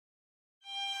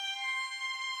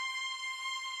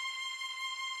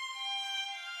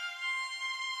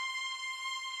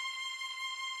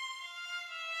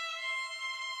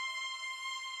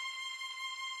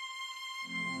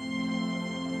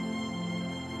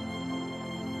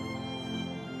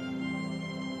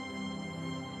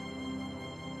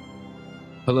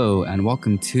Hello, and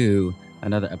welcome to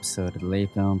another episode of the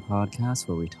Late Film Podcast,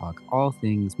 where we talk all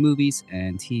things movies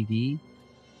and TV.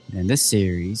 In this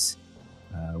series,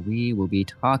 we will be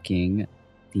talking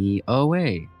the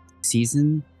OA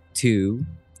Season 2,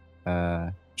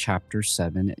 Chapter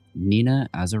 7, Nina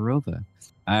Azarova.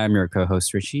 I'm your co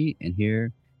host, Richie, and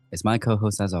here is my co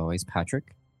host, as always,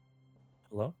 Patrick.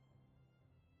 Hello?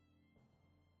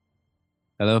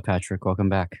 Hello, Patrick. Welcome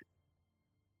back.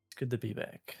 It's good to be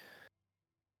back.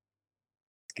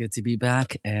 It's good to be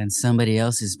back, and somebody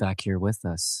else is back here with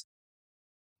us,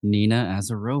 Nina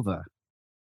Azarova.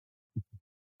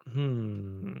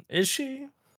 Is she?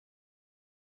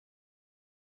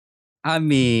 I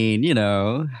mean,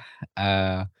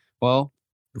 uh, well,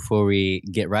 before we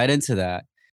get right into that,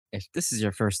 if this is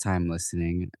your first time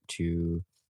listening to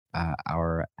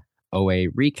our OA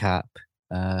recap,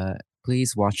 uh,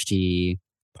 please watch the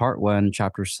part one,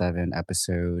 chapter 7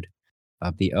 episode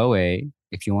of the OA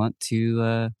if you want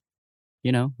to,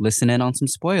 listen in on some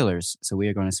spoilers. So we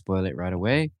are going to spoil it right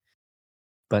away.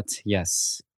 But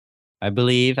yes, I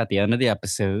believe at the end of the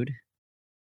episode,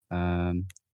 um,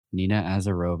 Nina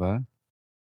Azarova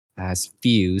has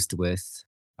fused with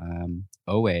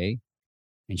OA,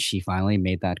 and she finally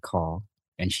made that call,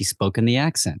 and she spoke in the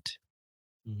accent.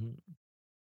 Mhm.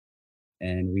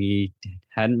 And we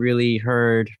hadn't really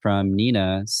heard from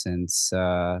Nina since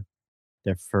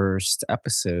the first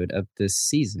episode of this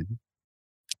season,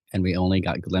 and we only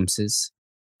got glimpses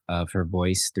of her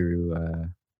voice through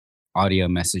audio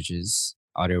messages,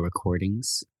 audio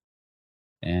recordings.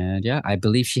 And yeah, I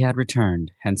believe she had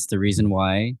returned, hence the reason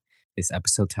why this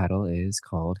episode title is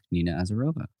called Nina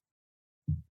Azarova.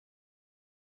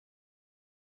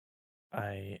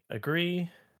 I agree,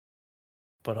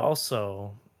 but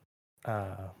also,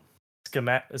 uh,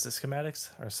 is it schematics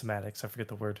or semantics? I forget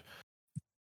the word.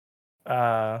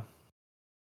 Uh,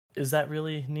 is that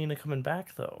really Nina coming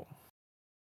back though,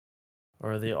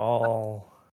 or are they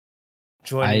all I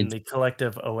joining the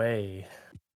collective OA?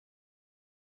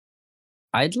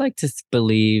 I'd like to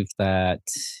believe that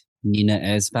Nina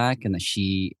is back and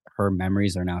that her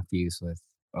memories are now fused with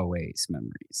OA's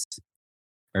memories,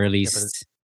 or at Yeah, but least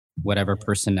whatever yeah,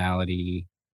 personality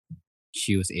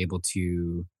she was able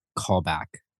to call back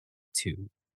to.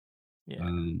 yeah,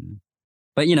 Um,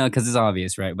 but because it's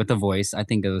obvious, right? With the voice, I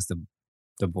think it was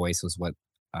the voice was what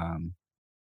um,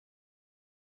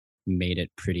 made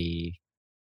it pretty.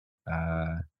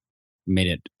 Uh, Made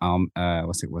it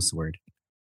what's the word?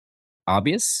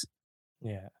 Obvious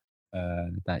yeah.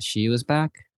 that she was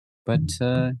back. But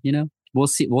we'll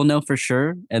see. We'll know for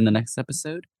sure in the next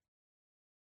episode.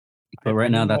 But I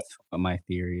right now, mean more. that's what my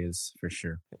theory is for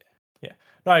sure. Yeah,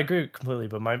 no, I agree completely.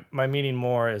 But my meaning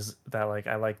more is that like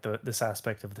I like this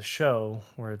aspect of the show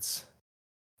where it's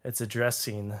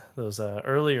addressing those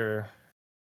earlier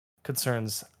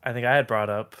concerns I think I had brought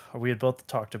up, or we had both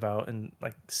talked about in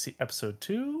like episode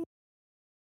 2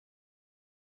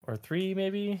 or 3,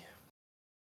 maybe,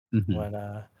 Hmm.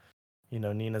 when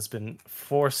Nina's been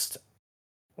forced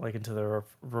like into the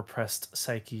repressed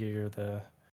psyche or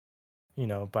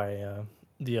by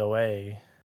the OA,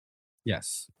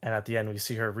 Yes. and at the end we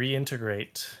see her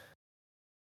reintegrate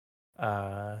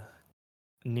uh,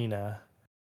 Nina.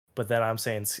 But then I'm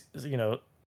saying,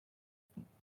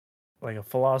 like a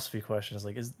philosophy question is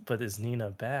like, is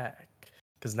Nina back?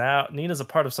 Because now Nina's a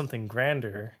part of something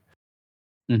grander,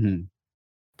 Hmm.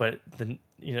 but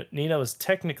Nina was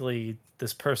technically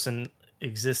this person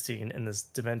existing in this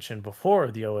dimension before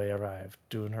the OA arrived,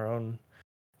 doing her own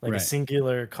like a Right.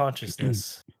 singular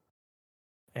consciousness.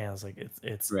 And I was like,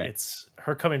 Right. it's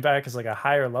her coming back as like a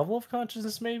higher level of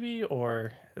consciousness, maybe,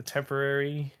 or a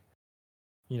temporary,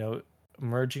 you know,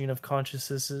 merging of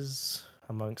consciousnesses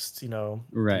amongst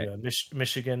Right. the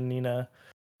Michigan Nina,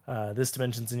 this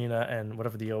dimension's Nina, and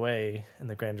whatever the OA in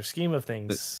the grander scheme of But,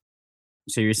 things.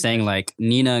 so you're saying like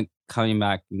Nina coming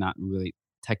back, not really,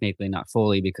 technically not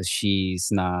fully, because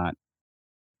she's not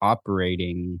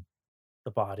operating The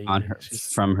on body. her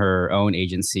She's from her own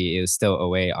agency. It was still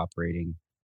OA operating.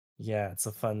 Yeah, it's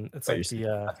a fun. It's What you're like saying?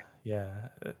 Okay. yeah,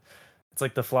 it's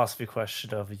like the philosophy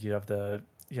question of you have the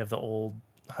old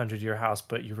 100-year house,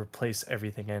 but you replace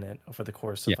everything in it over the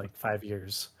course Yeah. of like 5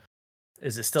 years.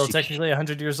 Is it still She, technically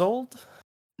 100 years old?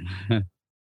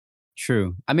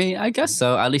 true. I mean, I guess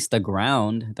so. At least the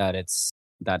ground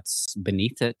that's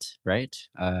beneath it, right?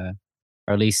 Or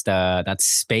at least that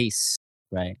space,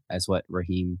 right? As what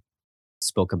Raheem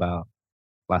spoke about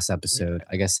last episode. Yeah,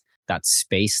 I guess that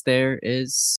space there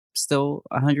is still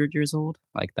 100 years old,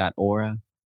 like that aura.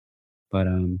 But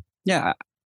yeah,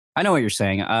 I know what you're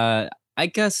saying. I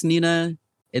guess Nina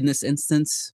in this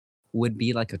instance would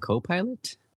be like a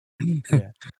co-pilot.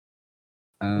 Yeah.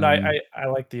 No, Um, I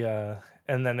like the,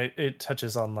 and then it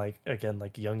touches on, like, again,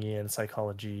 like, Jungian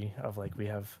psychology of, like, we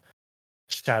have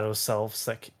shadow selves,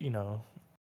 like,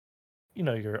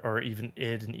 your or even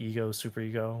id and ego,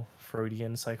 superego,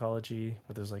 Freudian psychology,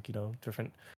 where there's, like,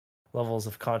 different levels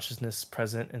of consciousness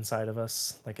present inside of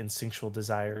us, like instinctual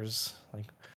desires, like,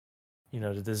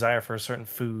 the desire for a certain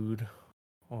food,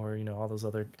 or, all those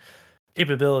other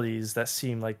capabilities that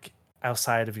seem like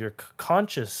outside of your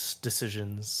conscious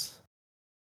decisions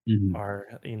mhm, are,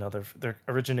 they're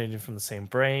originating from the same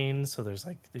brain. So there's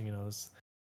like, there's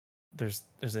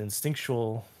an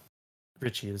instinctual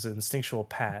Richie, there's an instinctual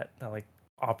Pat that like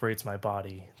operates my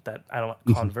body that I don't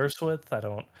mhm. converse with.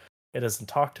 It doesn't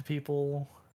talk to people.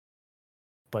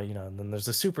 But and then there's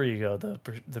the super ego,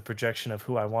 the projection of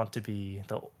who I want to be,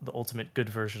 the ultimate good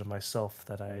version of myself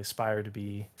that I aspire to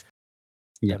be,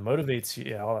 Yeah. that motivates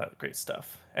you, yeah, all that great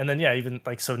stuff. And then yeah, even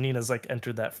like so Nina's like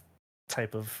entered that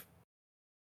type of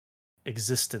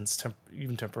existence,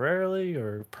 even temporarily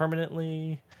or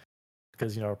permanently,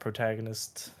 because our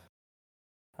protagonist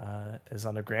is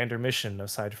on a grander mission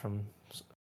aside from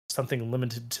something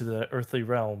limited to the earthly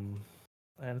realm.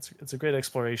 And it's a great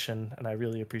exploration, and I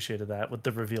really appreciated that with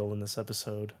the reveal in this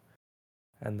episode,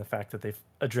 and the fact that they've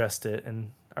addressed it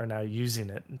and are now using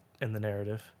it in the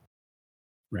narrative.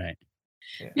 Right.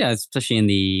 Yeah. Yeah, especially in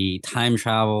the time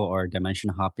travel or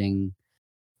dimension hopping,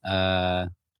 uh,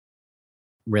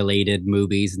 related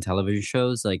movies and television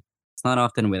shows, like, it's not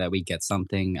often that we get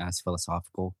something as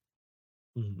philosophical,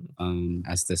 Mhm.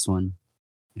 as this one,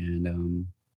 and,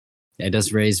 it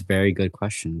does raise very good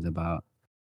questions about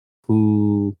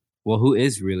who who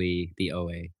is really the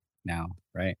OA now,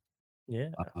 right? Yeah.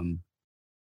 Um,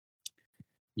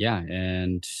 yeah,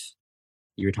 and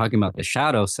you were talking about the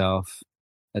shadow self.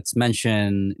 Let's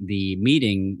mention the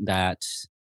meeting that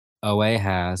OA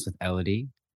has with Elodie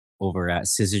over at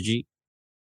Syzygy,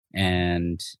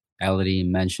 and Elodie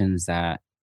mentions that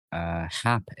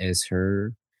Hap is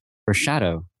her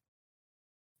shadow.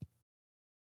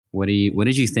 What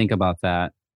did you think about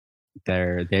that?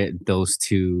 Those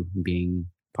two being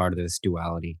part of this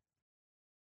duality.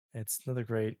 It's another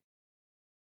great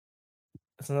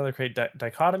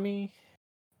dichotomy.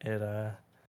 It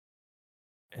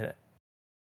it,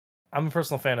 I'm a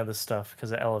personal fan of this stuff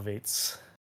because it elevates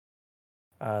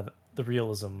the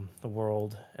realism, the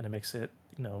world, and it makes it,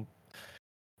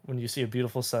 when you see a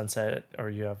beautiful sunset, or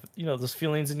you have, those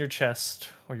feelings in your chest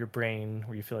or your brain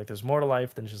where you feel like there's more to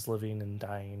life than just living and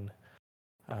dying.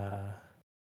 Uh,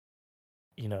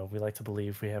 we like to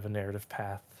believe we have a narrative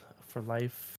path for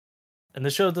life, and the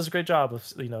show does a great job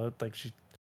of, like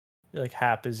like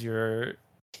Hap is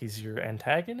he's your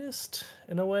antagonist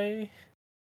in a way,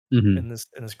 Hmm. in this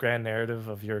grand narrative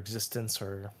of your existence,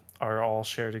 or our all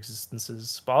shared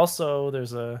existences. But also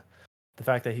there's the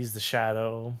fact that he's the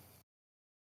shadow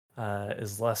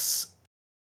is less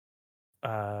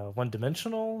one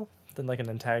dimensional than like an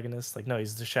antagonist. Like, no,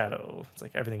 he's the shadow. It's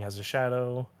like everything has a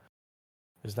shadow.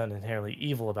 There's nothing inherently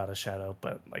evil about a shadow,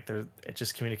 but like it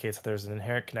just communicates that there's an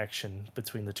inherent connection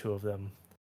between the two of them,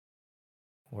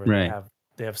 where Right,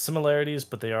 they have similarities,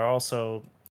 but they are also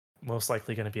most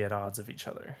likely going to be at odds of each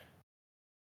other,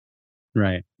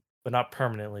 right, but not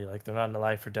permanently. Like, they're not in a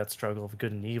life or death struggle of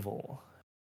good and evil.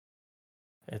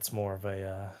 It's more of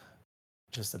a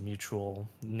just a mutual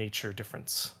nature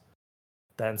difference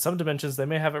that in some dimensions they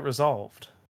may have it resolved.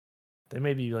 They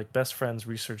may be like best friends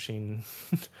researching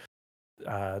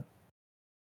uh,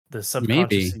 the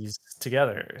maybe, subconsciouses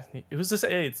together. Who's to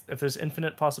say if there's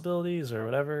infinite possibilities or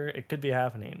whatever? It could be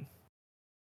happening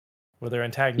where their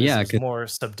antagonism yeah, is 'cause more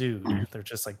subdued. They're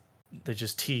just like, they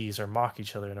just tease or mock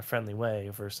each other in a friendly way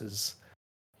versus,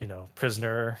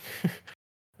 prisoner,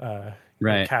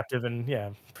 right, captive, and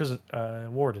yeah, prison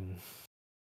warden.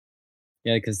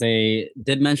 yeah, because they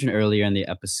did mention earlier in the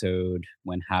episode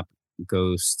when Hap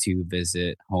goes to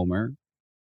visit Homer,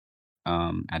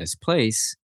 at his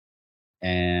place,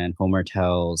 and Homer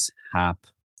tells Hap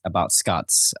about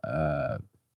Scott's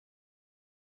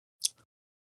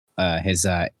his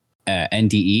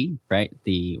NDE, right?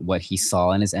 The what he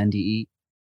saw in his NDE,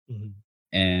 Mhm.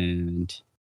 and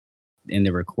in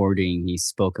the recording, he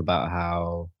spoke about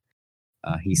how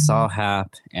he saw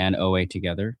Hap and OA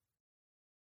together,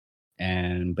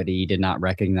 and but he did not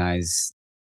recognize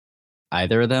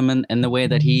either of them in the way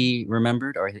that he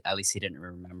remembered, or at least he didn't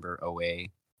remember OA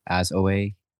as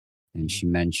OA. And Mhm. she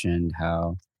mentioned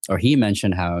how, or he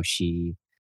mentioned how she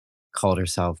called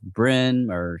herself Bryn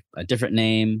or a different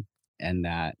name, and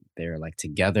that they're like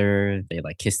together, they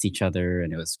like kissed each other,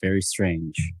 and it was very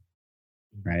strange,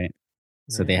 Mhm. right?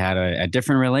 So they Yeah. had a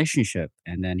different relationship,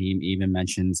 and then he even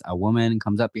mentions a woman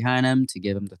comes up behind him to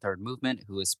give him the third movement,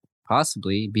 who is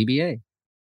possibly BB-8.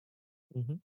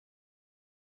 Hmm.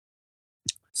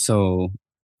 So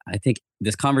I think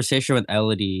this conversation with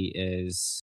Elodie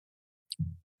is,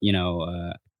 you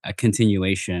know, a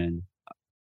continuation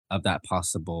of that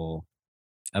possible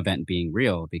event being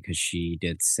real because she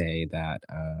did say that,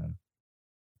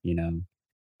 you know,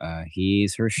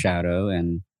 he's her shadow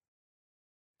and,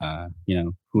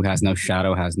 who has no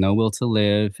shadow has no will to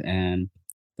live. And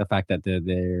the fact that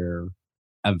their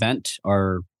event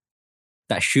or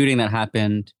that shooting that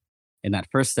happened in that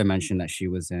first dimension that she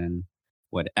was in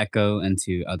would echo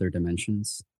into other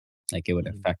dimensions. Like it would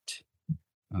Hmm. affect,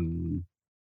 um,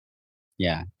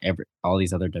 yeah, all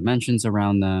these other dimensions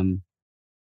around them.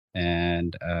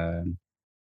 And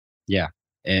yeah,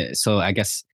 so I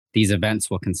guess these events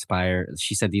will conspire.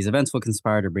 She said these events will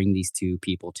conspire to bring these two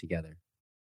people together,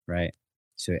 right?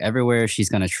 So everywhere she's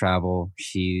going to travel,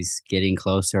 she's getting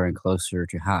closer and closer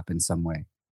to Hap in some way.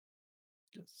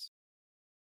 Yes.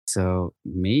 So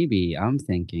maybe I'm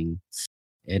thinking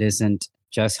it isn't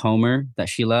just Homer that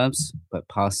she loves, but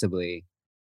possibly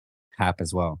Hap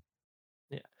as well.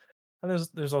 Yeah. And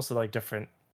there's also like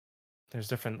there's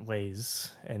different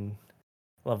ways and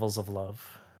levels of love,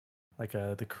 like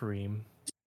the Kareem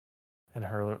and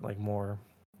her like more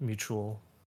mutual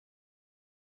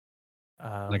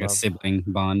Like a love. sibling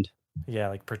bond. Yeah,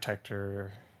 like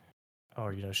protector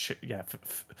or yeah,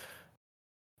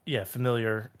 yeah,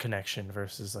 familiar connection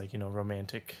versus like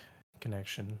romantic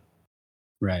connection.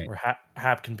 Right. Or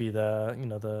hap can be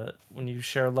the when you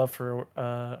share love for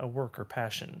a work or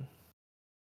passion.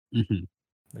 Hmm.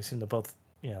 They seem to both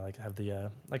like have the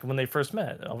like when they first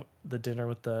met, the dinner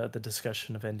with the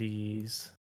discussion of NDEs.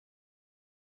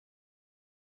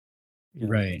 Like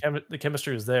Right. the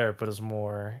chemistry was there, but it was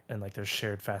more and like their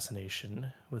shared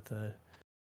fascination with the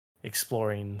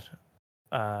exploring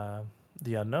uh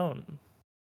the unknown.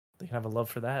 They can have a love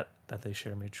for that they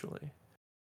share mutually.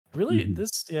 Really, Hmm.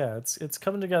 it's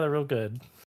coming together real good.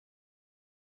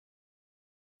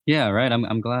 Yeah. Right.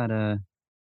 I'm glad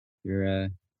you're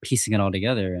piecing it all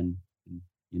together and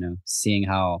seeing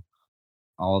how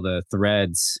all the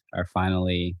threads are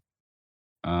finally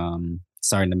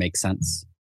starting to make sense.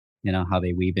 How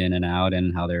they weave in and out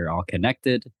and how they're all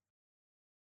connected.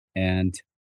 And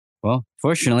well,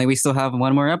 fortunately, we still have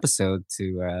one more episode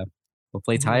to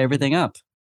hopefully tie everything up.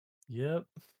 Yep.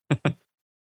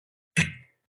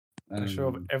 I'm sure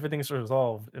Um, everything's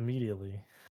resolved immediately,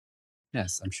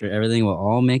 yes, I'm sure everything will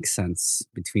all make sense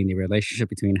between the relationship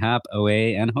between Hap,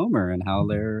 OA, and Homer and how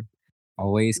they're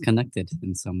always connected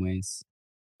in some ways.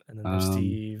 and then there's Um,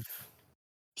 Steve.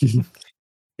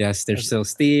 yes, there's As still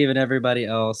Steve and everybody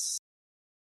else.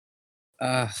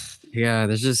 Uh, yeah,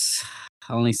 there's just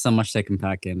only so much they can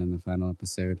pack in the final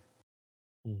episode.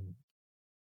 Mhm.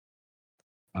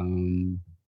 Um,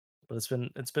 But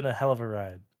it's been a hell of a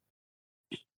ride.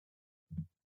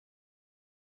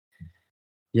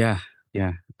 yeah,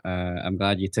 yeah. I'm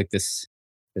glad you took this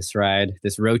ride,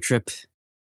 this road trip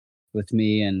with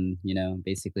me, and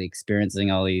basically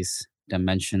experiencing all these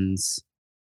dimensions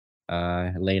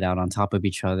laid out on top of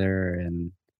each other,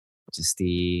 and just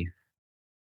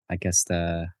I guess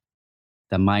the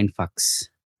mind fucks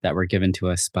that were given to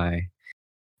us by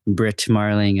Britt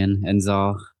Marling and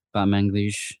Zal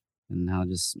Batmanglish, and how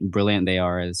just brilliant they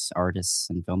are as artists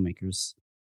and filmmakers.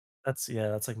 That's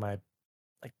like my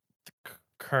like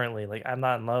currently like I'm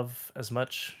not in love as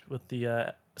much with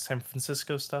the San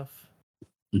Francisco stuff,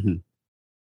 Hmm.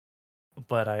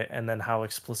 but I and then how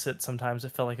explicit sometimes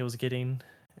it felt like it was getting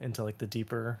into like the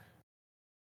deeper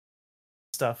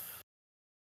stuff.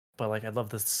 But like I love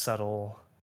the subtle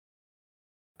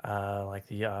like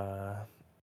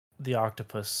the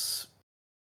octopus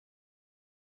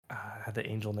had the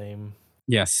angel name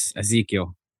Yes,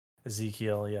 Ezekiel.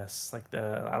 Ezekiel. Yes, like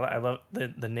I love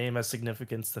the name has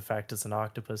significance. The fact it's an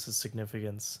octopus has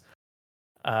significance.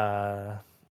 Uh,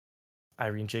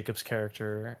 Irene Jacobs'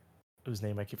 character, whose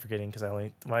name I keep forgetting because I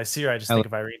only when I see her I just El- think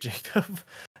of Irene Jacob.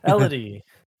 Elodie,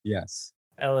 yes.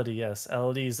 Elodie, yes,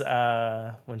 Elodie's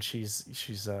when she's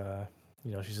she's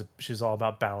all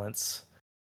about balance.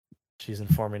 She's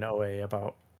informing OA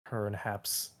about her and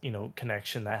Hap's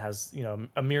connection that has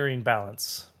a mirroring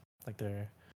balance, like they're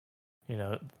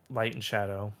light and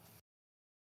shadow.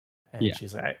 And Yeah.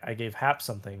 she's like, I gave Hap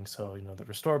something, so the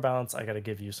restore balance, I got to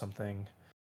give you something.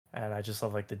 And I just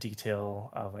love like the detail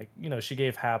of like she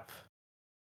gave Hap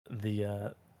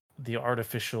the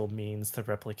artificial means to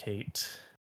replicate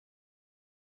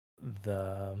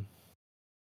the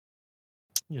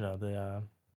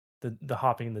the the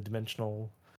hopping the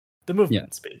dimensional the Yeah.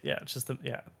 movements, yeah, it's just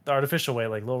the artificial way,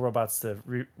 like little robots to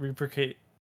replicate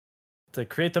to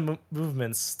create the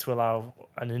movements to allow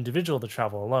an individual to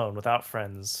travel alone without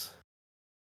friends,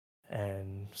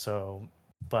 and so,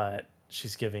 but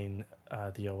she's giving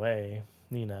the OA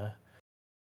Nina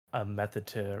a method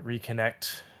to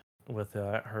reconnect with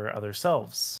her other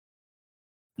selves,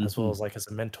 as well Mhm. as like as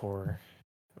a mentor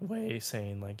way,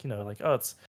 saying like like oh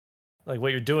it's like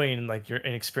what you're doing, like you're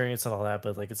inexperienced and all that,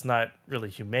 but like it's not really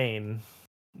humane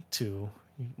to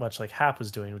much like Hap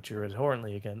was doing, which you're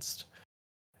abhorrently against.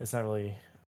 It's not really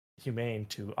humane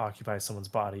to occupy someone's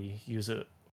body, use it,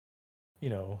 you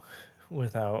know,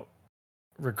 without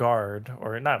regard,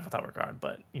 or not without regard,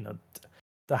 but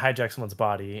to hijack someone's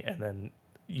body and then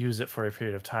use it for a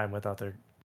period of time without their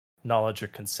knowledge or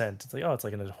consent. It's like, oh, it's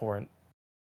like an abhorrent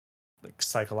like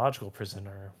psychological prison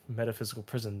or metaphysical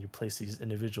prison you place these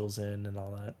individuals in and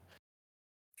all that.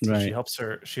 So Right.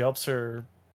 she helps her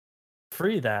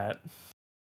free that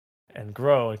and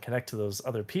grow and connect to those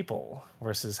other people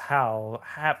versus how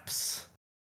Haps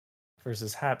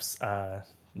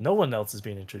no one else is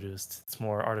being introduced. It's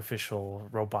more artificial,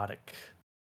 robotic,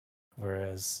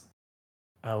 whereas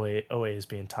OA is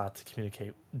being taught to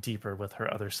communicate deeper with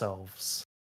her other selves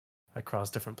across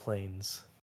different planes.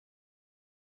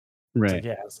 It's like, Right.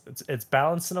 yeah, it's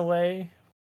balanced in a way,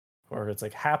 or it's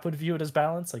like Hap would view it as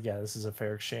balanced. Like, yeah, this is a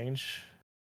fair exchange,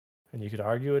 and you could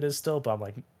argue it is still, but I'm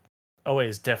like, OA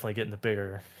is definitely getting the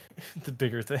bigger, the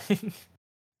bigger thing.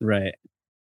 Right.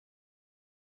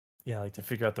 Yeah, like to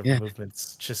figure out the Yeah.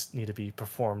 movements just need to be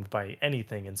performed by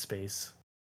anything in space,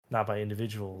 not by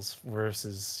individuals,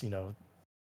 versus,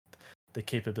 the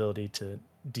capability to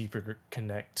deeper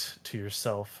connect to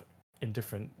yourself in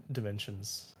different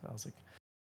dimensions. I was like,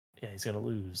 yeah, he's gonna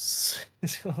lose.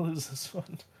 He's gonna lose this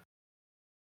one.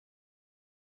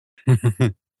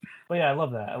 But yeah, I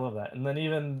love that. I love that. And then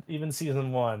even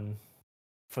season one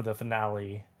for the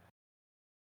finale,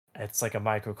 it's like a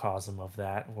microcosm of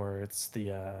that, where it's the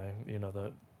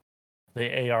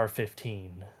the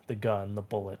AR-15, the gun, the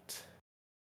bullet,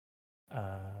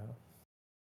 uh,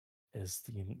 is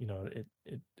the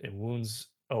it wounds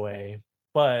OA,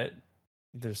 but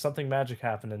there's something magic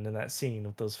happening in that scene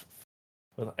with those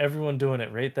with everyone doing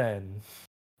it right then,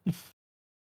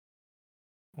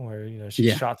 where she's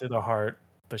Yeah. shot through the heart,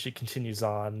 but she continues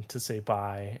on to say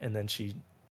bye, and then she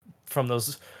from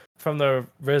those from the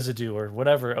residue or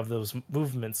whatever of those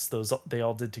movements those they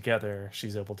all did together,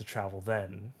 she's able to travel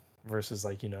then, versus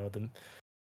like the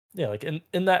yeah, like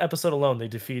in that episode alone they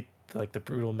defeat like the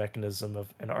brutal mechanism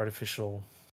of an artificial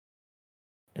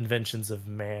inventions of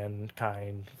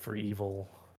mankind for evil.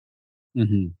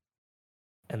 Mhm.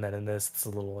 And then in this, it's a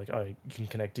little like, oh, you can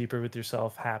connect deeper with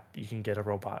yourself. Hap, you can get a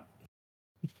robot.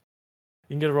 You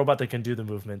can get a robot that can do the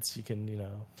movements. You can,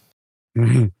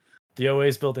 the OA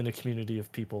is building a community of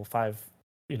people, five,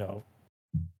 you know,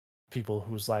 people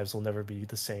whose lives will never be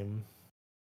the same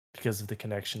because of the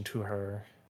connection to her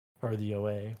or the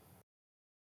OA.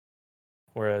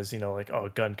 Whereas, like, oh, a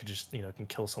gun could just, can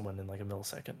kill someone in like a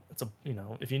millisecond. It's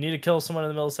if you need to kill someone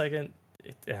in a millisecond,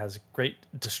 it has great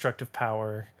destructive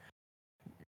power.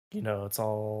 It's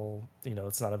all,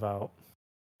 it's not about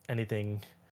anything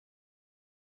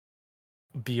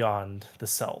beyond the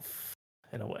self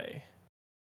in a way.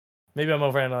 Maybe I'm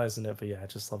overanalyzing it, but yeah, I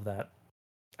just love that.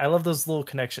 I love those little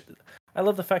connections. I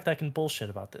love the fact that I can bullshit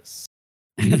about this.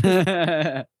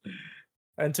 And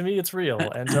to me it's real.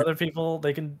 And to other people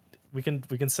we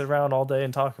can sit around all day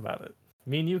and talk about it.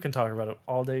 Me and you can talk about it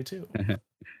all day too. But yeah,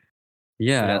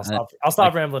 Yeah, I'll like,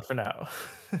 stop rambling for now.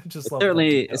 Just it's love that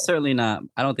certainly it's detail. certainly not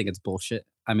I don't think it's bullshit.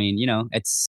 I mean,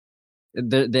 it's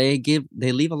they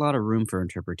leave a lot of room for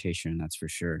interpretation, that's for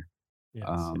sure. Yes,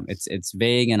 yes. It's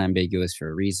vague and ambiguous for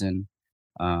a reason.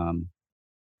 Um,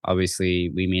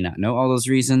 Obviously, we may not know all those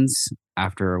reasons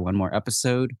after one more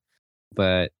episode,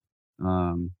 but,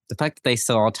 the fact that they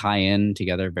still all tie in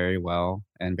together very well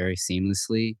and very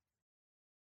seamlessly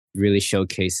really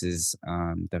showcases,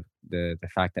 the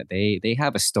fact that they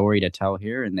have a story to tell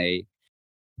here, and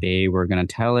they were gonna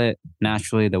tell it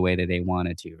naturally the way that they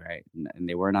wanted to, right? And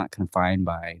they were not confined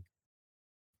by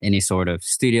any sort of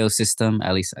studio system,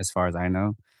 at least as far as I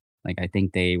know. Like, I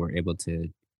think they were able to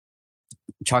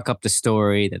chalk up the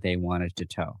story that they wanted to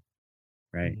tell,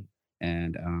 right? Mhm,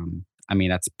 And, I mean,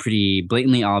 that's pretty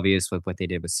blatantly obvious with what they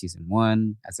did with season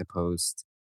 1 as opposed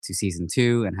to season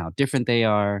 2 and how different they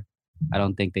are. I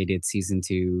don't think they did season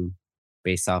 2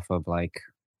 based off of, like,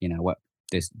 what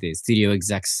the studio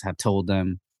execs have told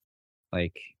them.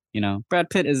 Like, Brad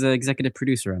Pitt is an executive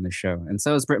producer on the show, and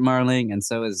so is Britt Marling, and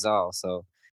so is Zal, so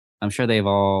I'm sure they've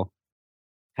all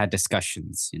had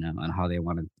discussions, on how they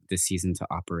wanted this season to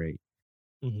operate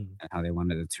Mhm. and how they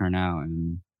wanted to turn out.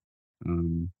 And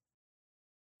um,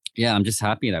 yeah, I'm just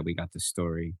happy that we got this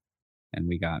story and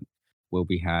we got what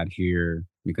we had here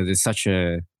because it's such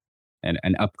an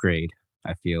upgrade.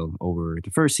 I feel over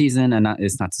the first season, and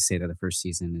it's not to say that the first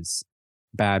season is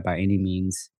bad by any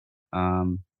means,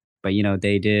 but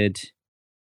they did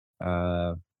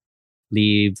uh,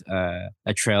 leave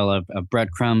a trail of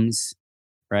breadcrumbs,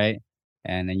 right?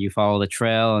 And then you follow the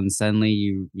trail, and suddenly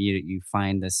you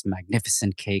find this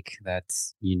magnificent cake that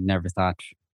you never thought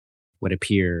would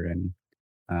appear, and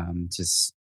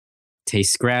just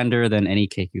tastes grander than any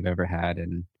cake you've ever had.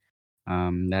 And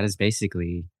that is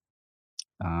basically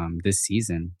this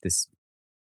season, this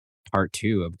part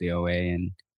two of the OA.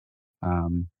 And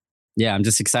yeah, I'm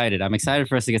just excited. I'm excited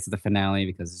for us to get to the finale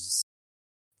because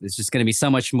it's just going to be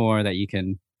so much more that you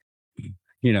can,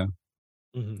 you know,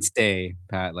 Mhm. stay,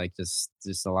 Pat. Like just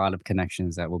a lot of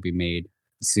connections that will be made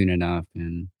soon enough.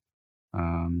 And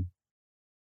um,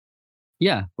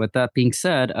 yeah, with that being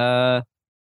said,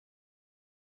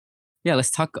 yeah,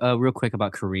 let's talk real quick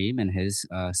about Kareem and his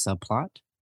subplot.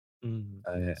 Uh,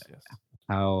 Yes, yes.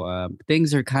 how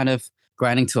things are kind of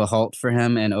grinding to a halt for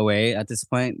him and OA at this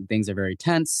point. Things are very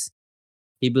tense.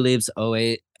 He believes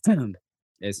OA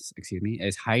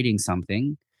is hiding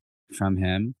something from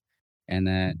him, and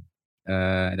that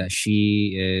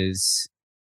she is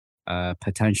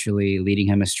potentially leading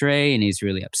him astray, and he's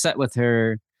really upset with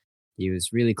her. He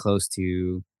was really close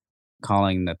to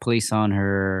calling the police on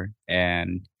her,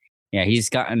 and yeah, he's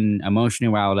gotten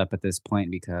emotionally riled up at this point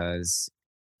because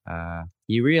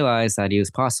he realized that he was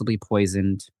possibly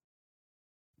poisoned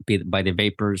by the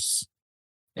vapors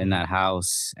in that Mhm.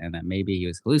 house, and that maybe he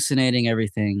was hallucinating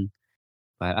everything.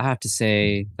 But I have to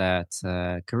say that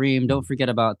Kareem, don't forget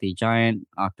about the giant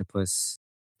octopus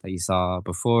that you saw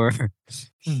before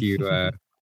you,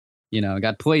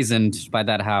 got poisoned by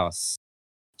that house.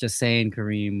 Just saying,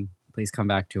 Kareem, please come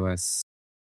back to us.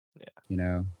 Yeah. You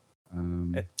know,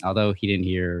 It although he didn't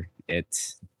hear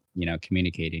it,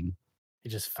 communicating. he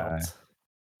just Uh, felt.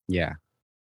 yeah,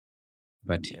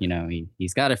 but Yeah.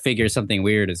 he's got to figure something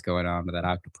weird is going on with that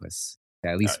octopus. To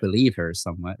at Oh, least believe her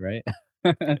somewhat, right?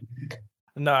 yeah.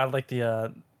 No, I like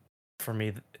the, for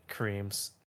me,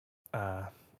 Kareem's, uh,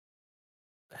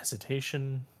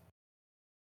 hesitation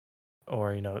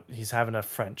or, he's having a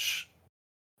French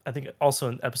I think also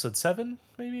in episode 7,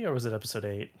 maybe, or was it episode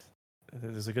 8?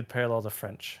 There's a good parallel to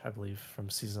French, I believe, from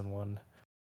season 1.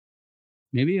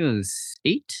 Maybe it was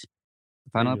 8. The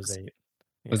final Maybe it was episode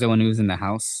 8. was the Yeah. one who was in the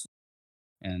house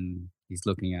and he's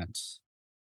looking at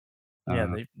Yeah,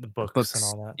 uh, the the books and books.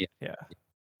 all that. Yeah, Yeah.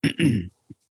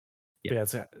 yeah.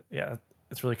 But yeah,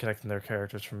 it's really connecting their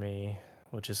characters for me,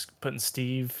 which is putting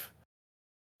Steve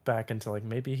back into like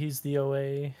maybe he's the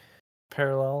OA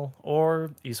parallel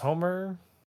or he's Homer.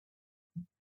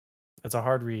 It's a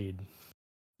hard read.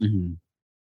 Mhm.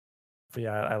 But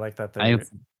yeah, I like that I've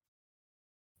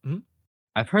they're. Mhm.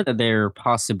 I've heard that they're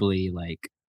possibly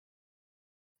like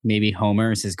maybe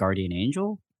Homer is his guardian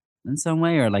angel in some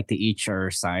way, or like they each are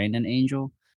assigned an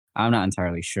angel. I'm not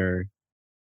entirely sure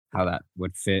how Yeah. that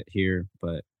would fit here,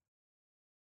 but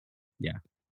yeah,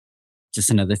 just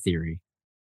another theory.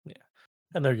 Yeah.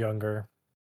 And they're younger.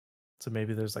 So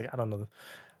maybe there's like I don't know.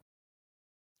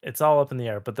 It's all up in the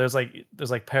air, but there's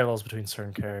like parallels between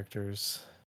certain characters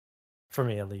for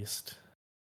me at least.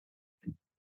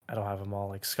 I don't have them all.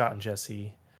 Like Scott and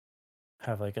Jesse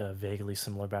have like a vaguely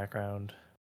similar background.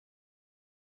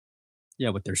 Yeah,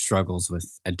 with their struggles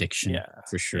with addiction Yeah,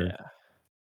 for sure. yeah.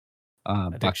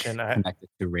 Buck Addiction. connected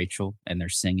to Rachel and their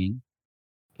singing.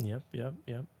 Yep, yep,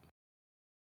 yep.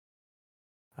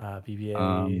 BBA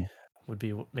Um, would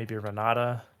be maybe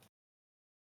Renata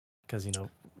because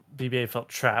BBA felt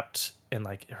trapped in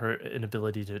like her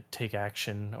inability to take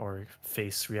action or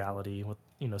face reality with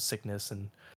sickness and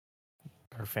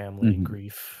her family and mhm,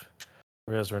 grief.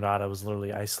 Whereas Renata was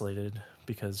literally isolated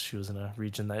because she was in a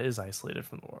region that is isolated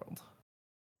from the world.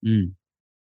 mm.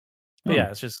 But Oh, yeah,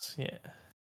 it's just yeah.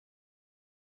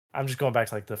 I'm just going back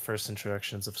to like the first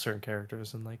introductions of certain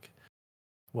characters and like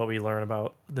what we learn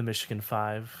about the Michigan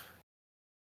Five.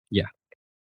 yeah,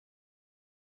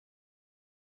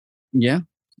 yeah.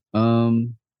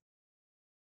 Um,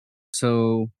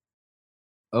 so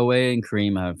Owe and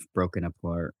Kareem have broken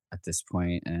apart at this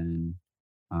point, and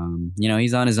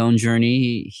he's on his own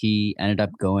journey. He ended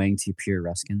up going to Pure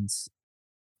Ruskin's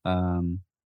um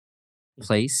Mhm.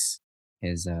 place,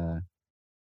 his $1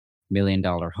 million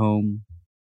home,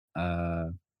 uh,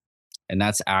 and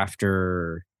that's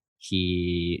after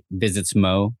he visits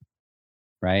Mo,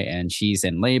 right? And she's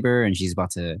in labor, and she's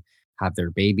about to have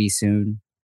their baby soon.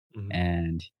 Mhm.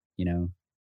 and you know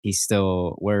he's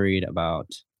still worried about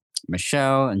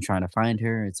Michelle and trying to find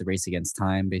her. It's a race against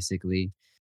time, basically,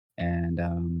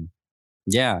 and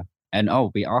yeah. And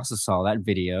oh, we also saw that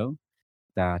video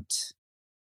that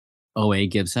OA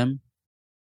gives him,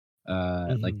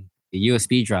 like Mhm. the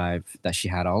USB drive that she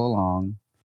had all along,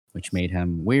 which Yes. made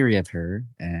him weary of her.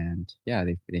 And yeah,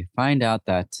 they find out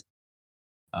that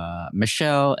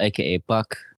Michelle, aka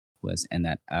Buck, was in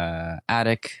that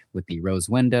attic with the rose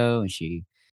window, and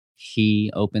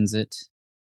he opens it,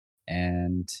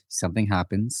 and something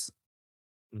happens,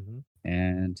 Mhm.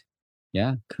 and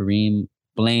yeah, Kareem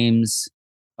blames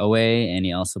away, and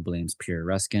he also blames Pierre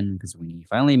Ruskin because when he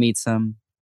finally meets him,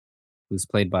 who's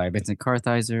played by Vincent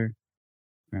Kartheiser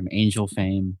from Angel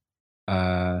fame,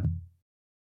 uh,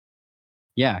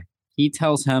 yeah, he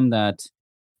tells him that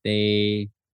they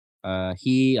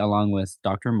he, along with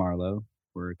Dr. Marlowe,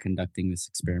 were conducting this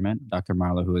experiment. Dr.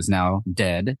 Marlowe, who is now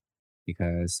dead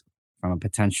because from a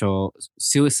potential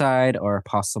suicide or a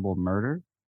possible murder.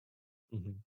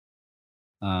 Mhm.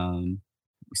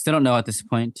 We still don't know at this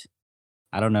point.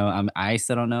 I don't know. I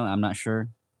still don't know. I'm not sure,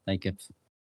 like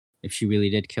if she really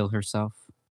did kill herself.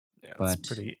 Yeah, it's But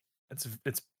pretty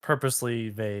it's purposely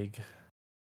vague.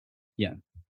 yeah,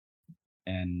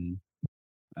 and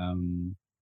um,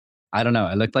 I don't know.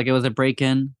 It looked like it was a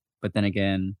break-in, but then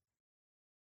again,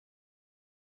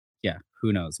 yeah,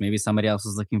 who knows? Maybe somebody else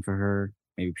was looking for her.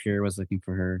 Maybe Pierre was looking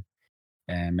for her.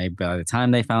 And maybe by the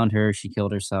time they found her, she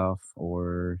killed herself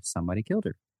or somebody killed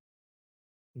her.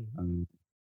 Mhm. Um,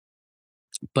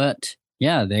 but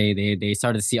yeah, they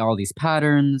started to see all these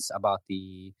patterns about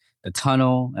the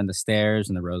tunnel and the stairs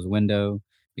and the rose window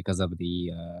because of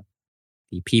the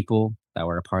people that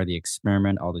were a part of the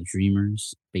experiment. All the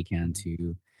dreamers began Mhm.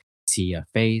 to see a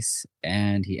face,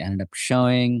 and he ended up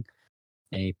showing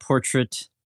a portrait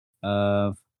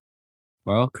of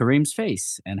well Kareem's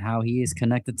face and how he is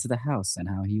connected to the house and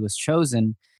how he was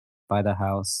chosen by the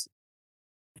house.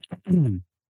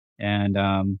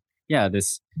 And yeah,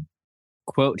 this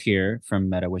quote here from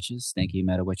Meta Witches. Thank you,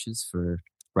 Meta Witches, for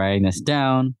writing this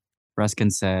down.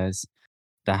 Ruskin says,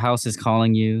 "The house is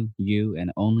calling you, you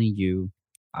and only you.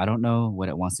 I don't know what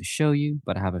it wants to show you,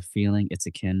 but I have a feeling it's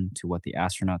akin to what the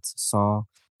astronauts saw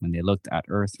when they looked at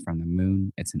Earth from the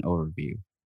moon. It's an overview."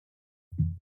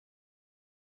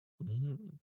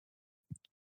 Mhm.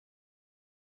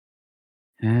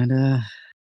 And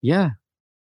yeah,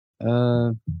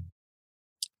 uh,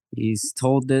 he's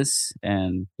told this,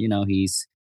 and he's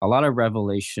a lot of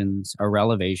revelations or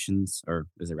revelations, or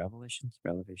is it revelations?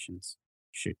 Revelations.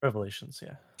 Shoot. Revelations,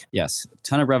 yeah. Yes, a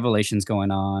ton of revelations going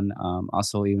on.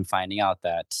 Also, even finding out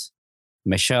that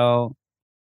Michelle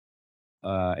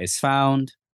is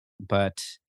found, but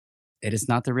it is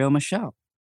not the real Michelle.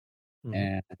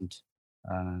 Mhm.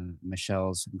 And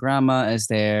Michelle's grandma is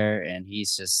there, and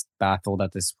he's just baffled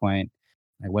at this point.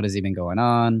 Like, what is even going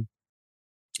on?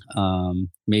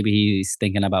 Maybe he's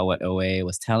thinking about what OA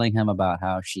was telling him about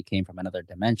how she came from another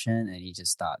dimension, and he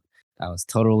just thought that was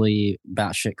totally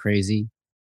batshit crazy.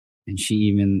 And she Mhm.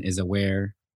 even is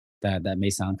aware that that may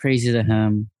sound crazy to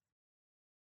him.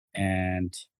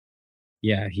 And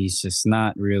yeah, he's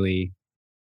not in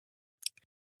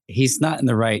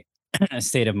the right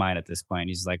state of mind at this point.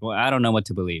 He's like, well, I don't know what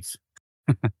to believe.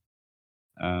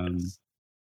 Um, Yes.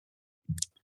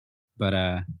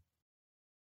 but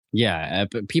yeah,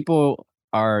 but people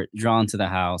are drawn to the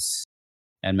house,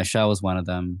 and Michelle was one of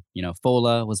them.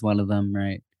 Fola was one of them,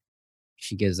 right?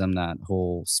 She gives them that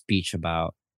whole speech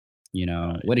about,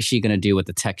 Yeah. what is she gonna do with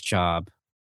the tech job,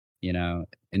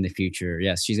 in the future.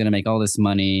 Yes, she's gonna make all this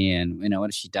money, and what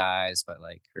if she dies? But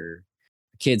like her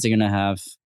kids are gonna have,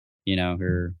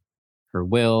 her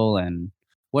will, and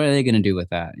what are they gonna do with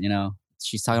that?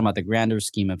 She's talking about Mhm. the grander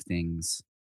scheme of things.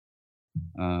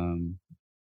 Um,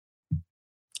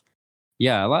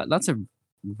 yeah, lots of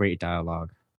great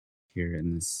dialogue here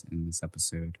in this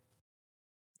episode.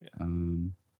 Yeah.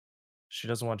 Um, She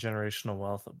doesn't want generational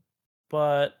wealth,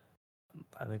 but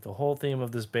I think the whole theme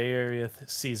of this Bay Area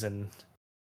season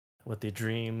with the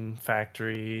dream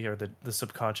factory or the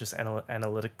subconscious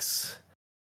analytics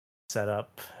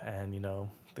setup, and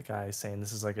the guy saying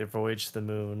this is like a voyage to the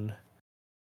moon.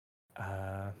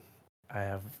 uh I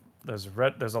have there's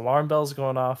alarm bells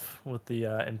going off with the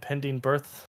impending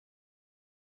birth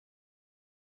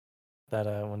that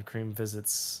when Cream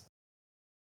visits,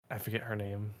 I forget her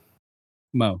name,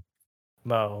 Mo.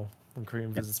 Mo. When Cream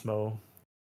Yeah. visits Mo,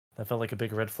 that felt like a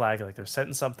big red flag, like they're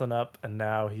setting something up, and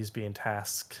now he's being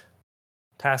tasked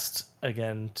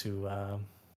again to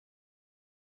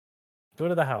go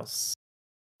to the house.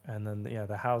 And then yeah,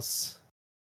 the house,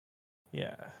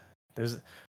 yeah, there's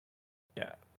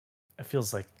yeah. it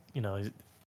feels like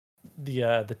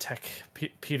the tech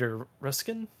Peter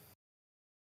Ruskin.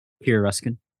 Peter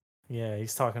Ruskin. Yeah,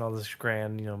 he's talking all this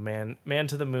grand, man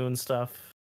to the moon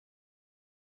stuff.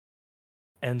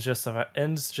 Ends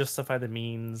justify the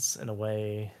means in a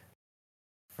way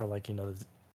for like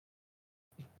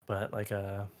but like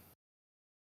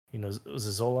was it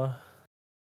Zola?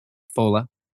 Fola.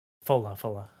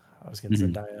 Fola. I was getting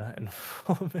Mhm. Zendaya and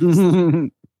Fola mixed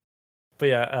up. But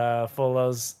yeah,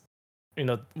 Fola's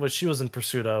what she was in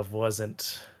pursuit of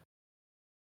wasn't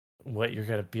what you're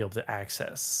gonna be able to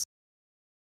access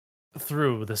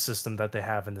through the system that they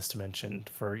have in this dimension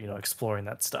for exploring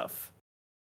that stuff.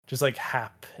 Just like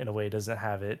Hap in a way doesn't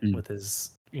have it Mm, with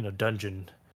his dungeon.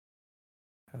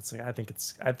 That's like I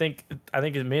think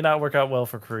it may not work out well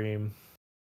for Kareem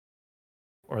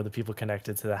or the people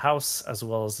connected to the house, as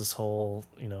well as this whole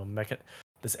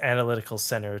this analytical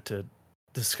center to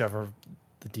discover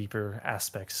the deeper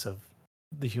aspects of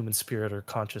the human spirit or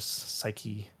conscious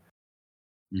psyche.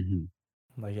 mhm,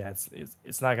 Like, yeah,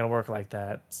 it's not gonna work like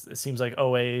that. It seems like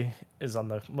OA is on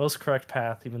the most correct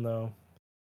path, even though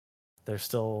they're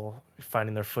still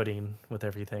finding their footing with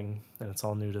everything, and it's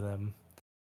all new to them.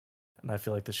 And I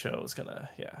feel like the show is gonna,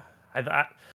 yeah,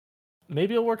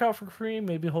 maybe it'll work out for Kareem.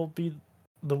 Maybe he'll be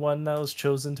the one that was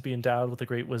chosen to be endowed with a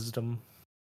great wisdom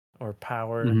or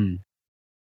power mhm,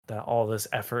 that all this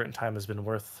effort and time has been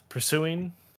worth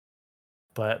pursuing.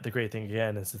 But the great thing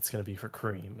again is it's going to be for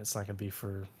Kareem. It's not going to be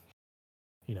for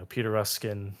Peter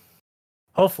Ruskin.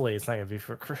 Hopefully, it's not going to be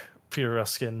for Peter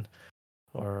Ruskin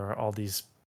or all these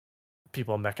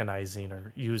people mechanizing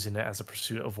or using it as a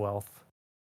pursuit of wealth.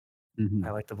 I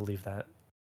mhm. like to believe that.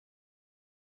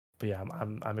 But yeah,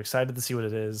 I'm excited to see what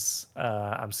it is.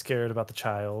 I'm scared about the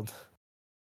child.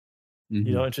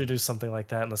 You don't Mhm. introduce something like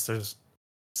that unless there's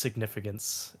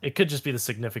significance. It could just be the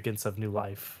significance of new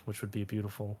life, which would be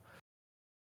beautiful.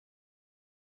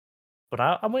 But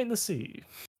I'm waiting to see.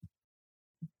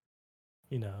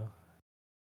 You know,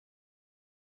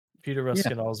 Peter Yeah.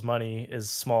 Ruskin, all his money is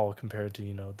small compared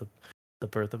to the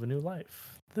birth of a new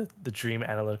life. The Dream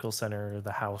Analytical Center,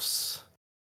 the house.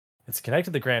 It's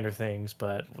connected to grander things,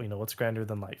 but what's grander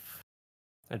than life?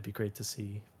 It'd be great to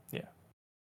see. Yeah,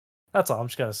 that's all. I'm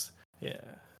just gonna.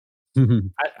 Yeah.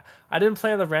 I I didn't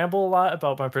plan to ramble a lot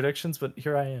about my predictions, but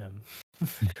here I am.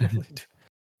 Currently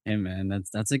Hey, man,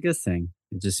 that's a good thing.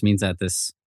 It just means that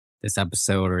this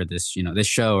episode or this, this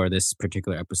show or this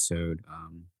particular episode,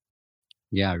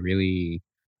 yeah, really,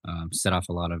 set off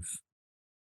a lot of,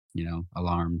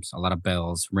 alarms, a lot of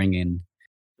bells ringing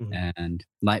Mhm, and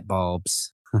light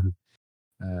bulbs,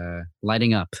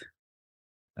 lighting up.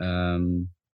 Um,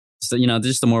 so,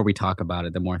 just the more we talk about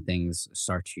it, the more things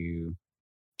start to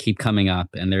keep coming up,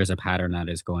 and there's a pattern that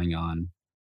is going on,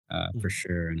 for mhm,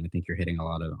 sure. And I think you're hitting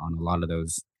on a lot of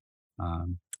those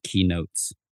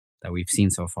keynotes that we've seen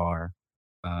so far.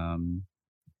 Um,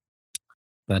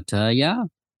 but yeah,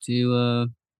 to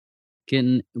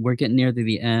getting we're getting near to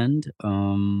the end.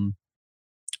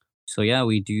 So yeah,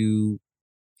 we do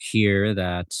hear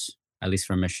that, at least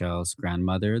from Michelle's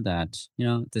grandmother, that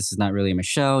this is not really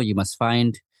Michelle. You must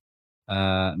find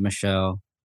Michelle.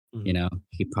 mhm,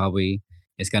 He probably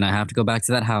is gonna have to go back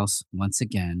to that house once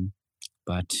again.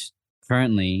 But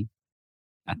currently,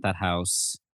 at that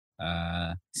house,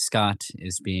 Scott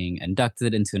is being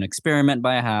inducted into an experiment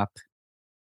by a Hap.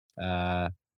 Uh,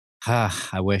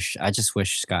 I just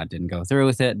wish Scott didn't go through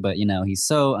with it, but he's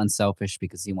so unselfish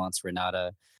because he wants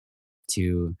Renata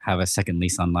to have a second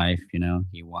lease on life.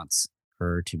 He wants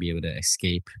her to be able to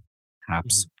escape mhm,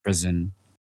 Hap's prison,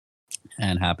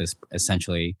 and Hap is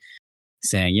essentially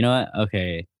saying, you know what?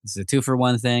 Okay, this is a two for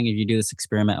one thing. If you do this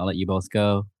experiment, I'll let you both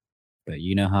go. But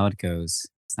you know how it goes.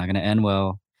 It's not going to end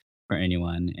well for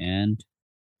anyone. And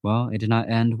well, it did not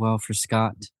end well for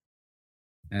Scott,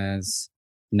 as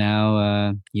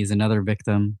now he's another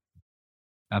victim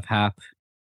of Hap,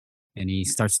 and he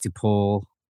starts to pull,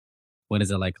 what is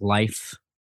it, like life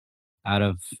out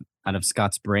of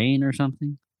Scott's brain or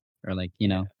something, or like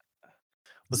yeah. is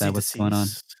Was he that what's going on?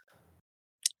 deceased?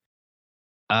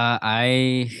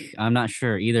 I'm not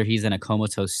sure. Either he's in a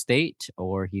comatose state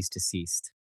or he's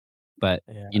deceased. But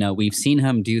Yeah. we've seen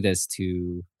him do this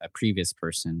to a previous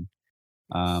person.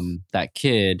 That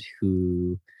kid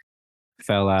who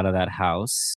fell out of that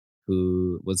house,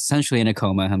 who was essentially in a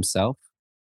coma himself.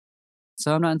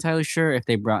 So I'm not entirely sure if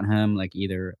they brought him like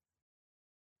either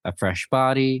a fresh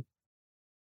body,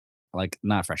 like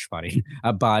not fresh body,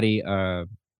 a body,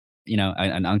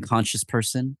 an unconscious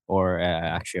person, or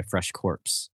actually a fresh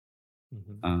corpse.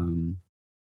 Mhm. Um,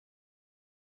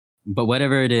 but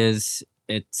whatever it is,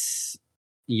 it's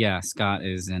yeah. Scott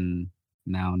is in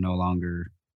now no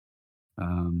longer.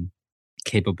 um,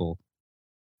 capable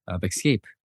of escape,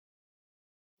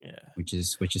 Yeah. which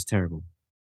is terrible.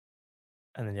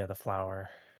 And then yeah, the flower.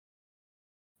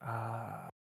 Uh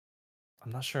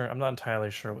I'm not sure. I'm not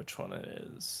entirely sure which one it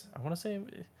is. I want to say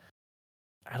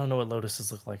I don't know what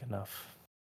lotuses look like enough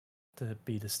to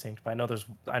be distinct, but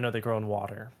I know they grow in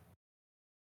water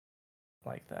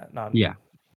like that, not Yeah, in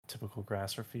typical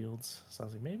grass or fields. So I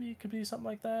was like, maybe it could be something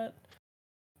like that.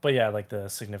 But yeah, like the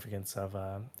significance of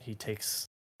he takes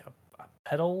a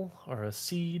petal or a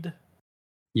seed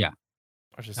yeah,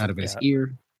 or just out of his yeah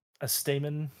ear. a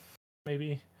stamen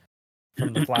maybe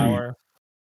from the flower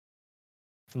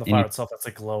And he itself that's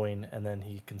like glowing, and then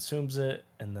he consumes it,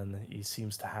 and then he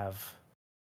seems to have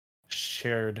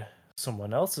shared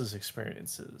someone else's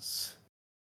experiences,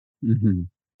 mhm.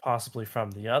 possibly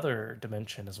from the other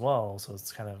dimension as well. So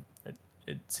it's kind of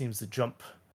it seems to jump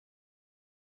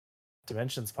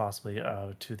dimensions possibly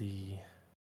to the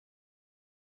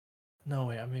no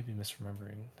wait, I may be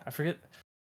misremembering. I forget.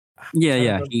 I'm Yeah, trying to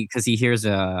yeah, remember. because he hears,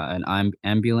 an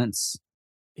ambulance,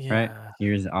 right? Yeah,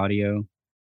 Hears audio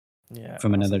yeah.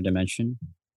 from I was another like, dimension.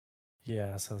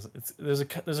 yeah. So it's there's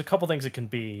a couple things it can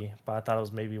be, but I thought it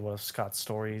was maybe one of Scott's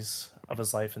stories of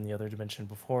his life in the other dimension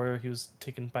before he was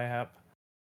taken by Hap.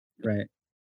 Right.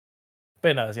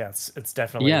 But no, yeah, it's Yeah,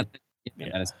 definitely yeah, that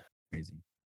yeah, is crazy.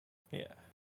 yeah.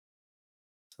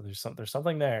 So there's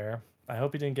something there. I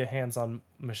hope he didn't get hands on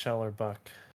Michelle or Buck.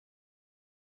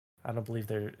 I don't believe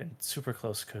they're in super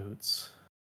close cahoots.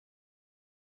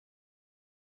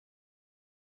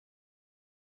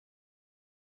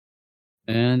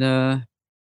 And,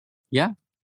 yeah,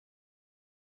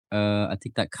 I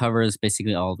think that covers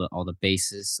basically all the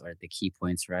bases or the key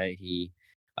points, right? He,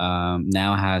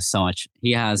 now has so much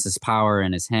he has his power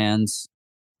in his hands,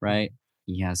 right? Mhm.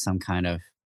 He has some kind of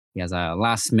he has a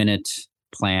last minute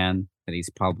plan that he's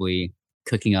probably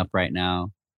cooking up right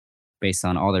now based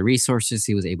on all the resources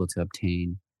he was able to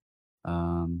obtain.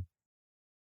 Um,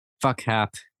 fuck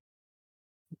Hap.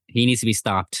 He needs to be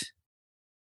stopped.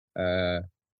 Uh,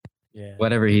 Yeah.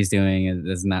 whatever he's doing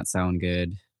does not sound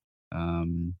good.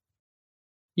 Um,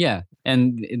 yeah,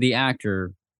 and the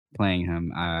actor playing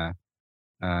him,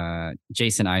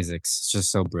 Jason Isaacs, is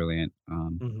just so brilliant.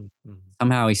 Mhm, mhm.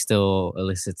 Somehow he still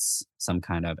elicits some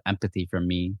kind of empathy from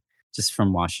me just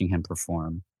from watching him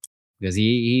perform because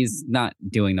he's not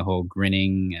doing the whole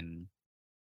grinning and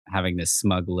having this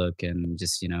smug look and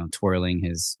just twirling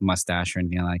his mustache or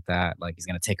anything like that, like he's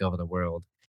gonna take over the world.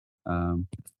 Um,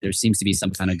 there seems to be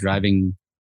some kind of driving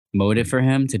motive for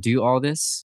him to do all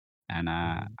this, and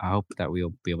Mhm. I hope that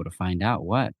we'll be able to find out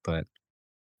what. But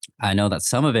I know that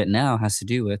some of it now has to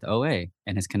do with OA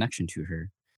and his connection to her.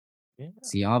 Yeah.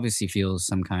 So he obviously feels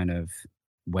some kind of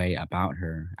way about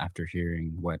her after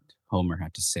hearing what Homer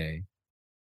had to say,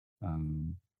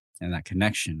 um, and that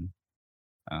connection.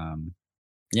 Um,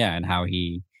 yeah, and how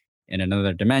he, in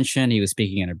another dimension, he was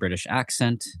speaking in a British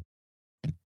accent.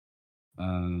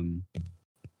 Um,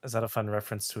 Is that a fun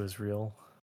reference to his real?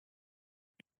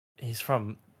 He's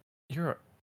from Europe,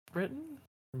 Britain,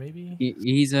 maybe.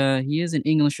 he is an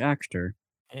English actor.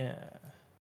 Yeah.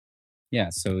 Yeah,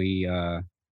 so he's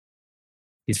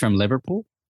from Liverpool.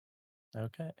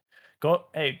 Okay.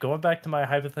 Going back to my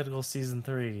hypothetical season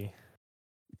 3,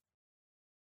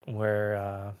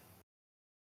 where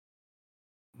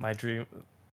my dream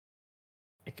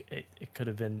it could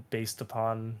have been based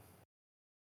upon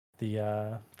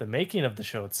the making of the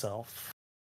show itself.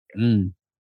 Mm,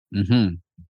 mm-hmm.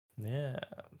 Yeah.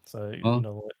 So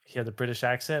Well, he had the British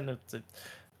accent.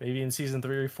 Maybe in season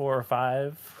 3 or 4 or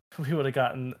 5, we would have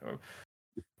gotten,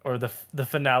 or the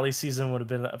finale season would have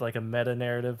been like a meta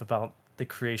narrative about the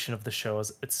creation of the show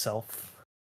itself,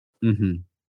 mm-hmm.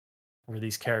 where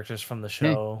these characters from the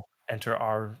Hey, show enter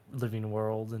our living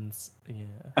world, and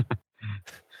yeah,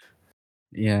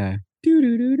 yeah.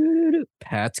 Doo-doo-doo-doo-doo-doo.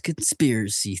 Pat's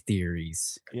conspiracy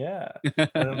theories. yeah.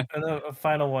 And then a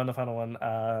final one.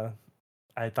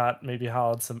 I thought maybe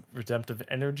Hal had some redemptive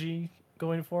energy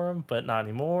going for him, but not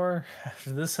anymore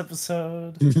after this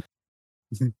episode.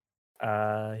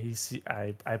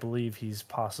 I believe he's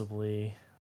possibly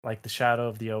like the shadow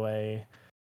of the OA.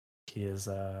 He is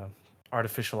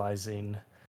artificializing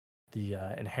the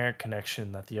inherent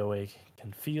connection that the OA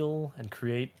can feel and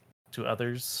create to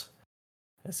others.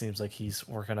 It seems like he's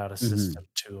working out a Mm-hmm. system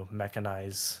to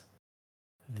mechanize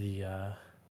the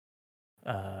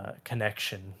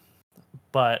connection,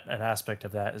 but an aspect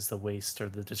of that is the waste or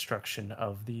the destruction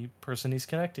of the person he's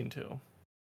connecting to.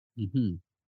 Mm-hmm.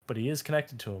 But he is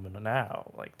connected to him, and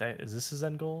now, like, that is this his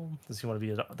end goal? Does he want to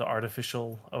be the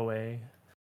artificial OA,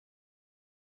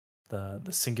 the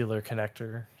singular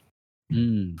connector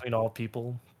Mm. between all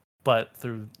people? but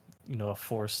through a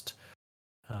forced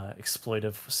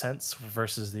exploitive sense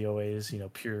versus the OA's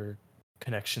pure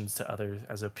connections to others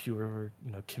as a pure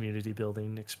community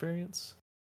building experience.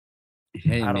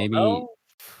 Hey, I don't maybe know.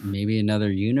 maybe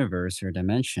another universe or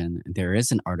dimension, there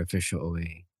is an artificial OA,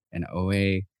 an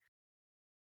OA,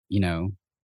 you know,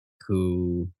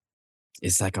 who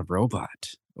is like a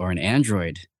robot or an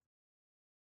android.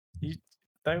 You,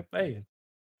 hey,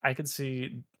 I can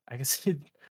see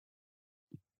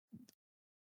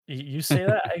you say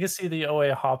that. I can see the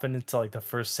OA hopping into like the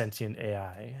first sentient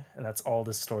AI, and that's all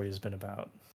this story has been about.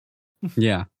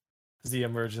 Yeah. Is the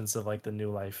emergence of like the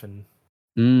new life, and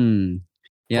Mm.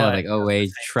 Yeah, but like at the OA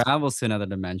same travels to another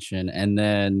dimension and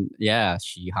then, yeah,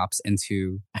 she hops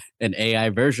into an AI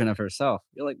version of herself.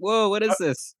 You're like, "Whoa, what time, is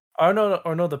this?" or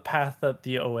no, the path that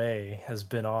the OA has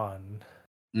been on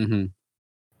Mhm.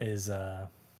 is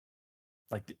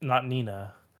like not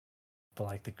Nina, but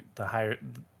like the higher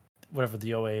whatever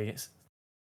the OA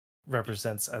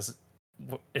represents as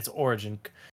its origin.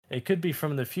 It could be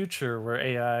from the future where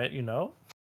AI,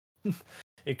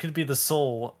 it could be the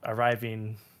soul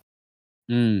arriving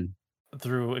Mm.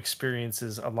 through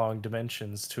experiences along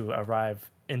dimensions to arrive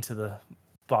into the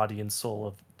body and soul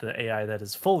of the AI that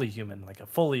is fully human. Like a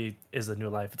fully is a new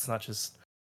life. It's not just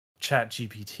Chat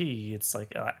GPT. It's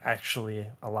like actually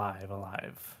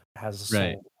alive, has a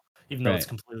Right, soul, even though it's right.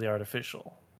 completely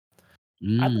artificial.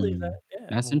 I believe that. Mm. Yeah.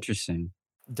 That's Well, interesting.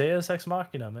 Deus Ex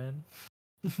Machina, man.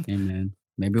 Hey, man.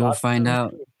 Maybe we'll God find from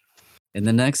out in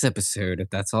the next episode if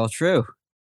that's all true.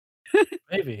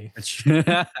 maybe.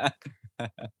 uh,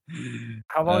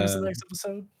 How long is the next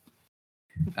episode?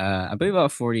 I believe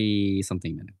about 40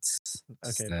 something minutes.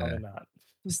 Just Okay, the probably not.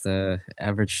 just the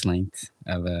average length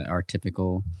of our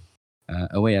typical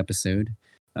OA episode.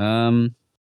 Um,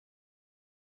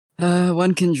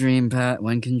 one can dream, Pat.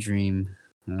 One can dream.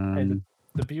 Hey, the Um,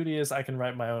 the beauty is I can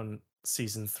write my own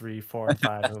season 3, 4, and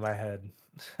 5 in my head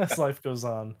as life goes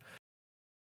on.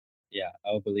 yeah,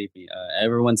 oh, believe me.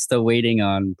 Everyone's still waiting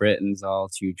on Britain's all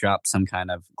to drop some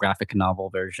kind of graphic novel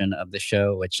version of the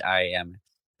show, which I am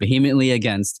vehemently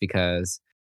against because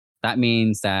that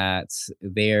means that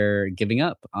they're giving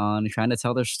up on trying to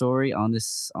tell their story on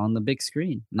the big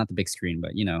screen. Not the big screen,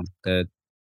 but the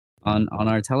on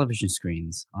our television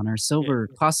screens, on our Yeah, silver,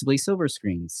 possibly silver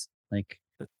screens. Like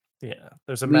yeah.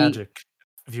 There's a we magic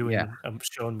yeah, viewing a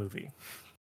show and movie.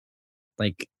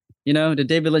 like did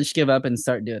David Lynch give up and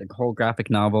start doing a whole graphic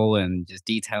novel and just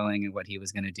detailing what he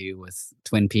was gonna do with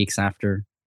Twin Peaks after,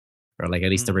 or like at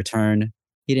least the Mhm. return?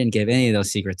 He didn't give any of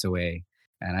those secrets away.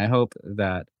 And I hope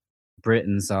that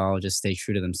Britons all just stay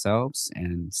true to themselves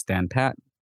and stand pat.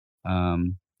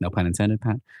 No pun intended,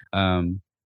 Pat. Um,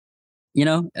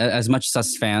 as much as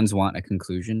us fans want a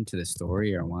conclusion to the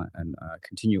story or want a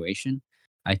continuation,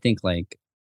 I think like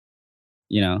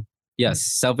yes,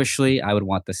 selfishly, I would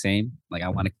want the same. Like I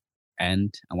want to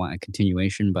end, I want a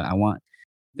continuation, but I want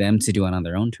them to do it on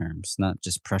their own terms, not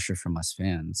just pressure from us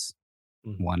fans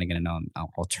Mhm. wanting an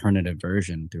alternative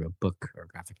version through a book or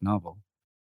graphic novel,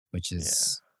 which Yeah.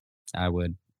 is I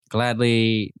would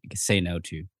gladly say no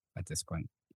to at this point.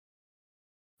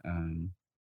 Um,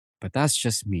 but that's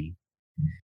just me.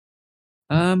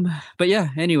 But yeah,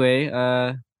 anyway,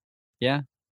 yeah,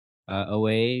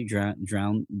 OA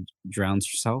drowns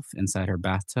herself inside her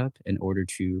bathtub in order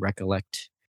to recollect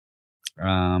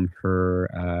her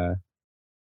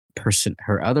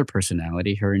her other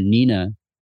personality, her Nina Mhm.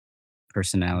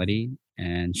 personality,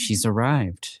 and she's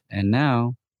arrived. And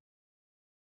now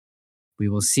we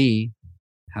will see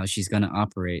how she's going to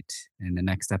operate in the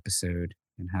next episode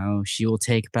and how she will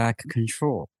take back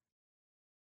control.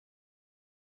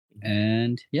 Mhm.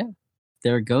 And yeah,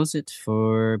 there goes it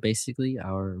for basically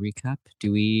our recap.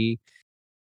 Do we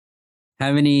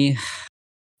have any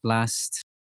last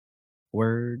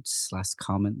words, last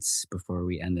comments before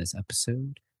we end this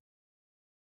episode?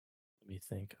 Let me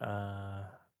think. Yeah,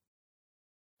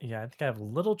 I think I have a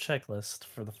little checklist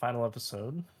for the final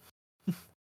episode.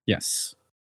 Yes.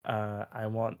 I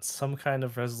want some kind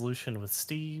of resolution with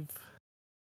Steve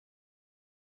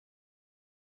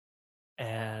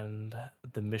and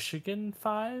the Michigan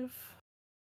Five,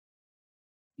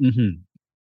 Hmm.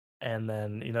 and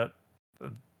then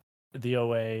the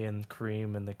OA and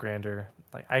Kareem and the Grander.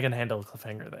 Like I can handle a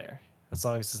cliffhanger there as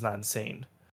long as it's not insane.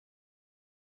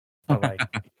 But like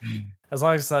as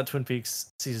long as it's not Twin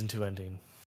Peaks season 2 ending,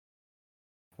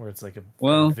 where it's like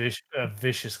Well, a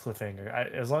vicious cliffhanger.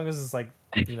 As long as it's like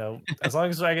as long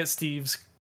as I get Steve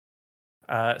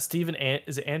and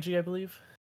is it Angie, I believe.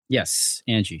 yes,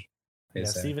 Angie Yeah,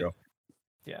 is a Steve. girl.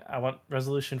 Yeah, I want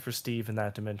resolution for Steve in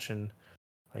that dimension.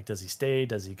 Like, does he stay?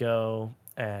 Does he go?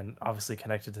 And obviously,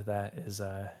 connected to that is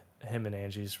him and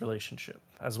Angie's relationship,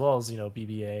 as well as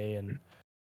BBA and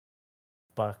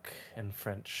Buck and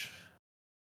French.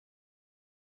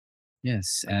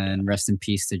 Yes, But yeah, and rest in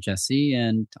peace to Jesse,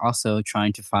 and also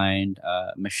trying to find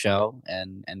Michelle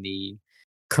and the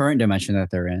current dimension that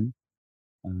they're in.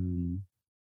 Um,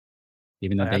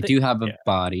 Even though I they think do have a yeah,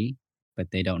 body,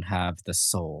 but they don't have the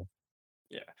soul.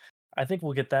 yeah, I think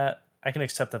we'll get that. I can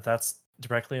accept that that's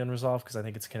directly unresolved because I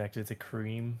think it's connected to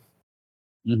Kareem.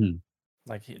 Hmm.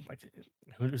 Like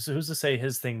who's to say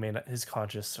his thing may not, his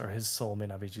conscious or his soul may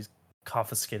not be just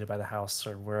confiscated by the house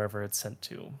or wherever it's sent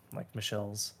to, like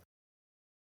Michelle's.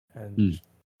 And Mm.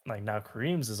 like now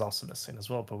Kareem's is also missing as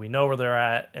well, but we know where they're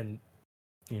at, and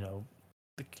you know,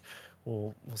 the,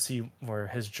 we'll see where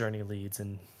his journey leads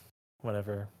and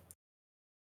whatever.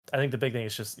 I think the big thing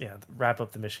is just wrap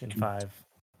up the Michigan Five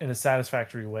in a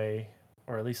satisfactory way,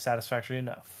 or at least satisfactory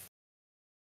enough.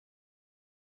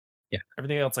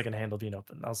 Everything else I can handle being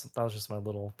open. That was just my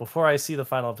little before I see the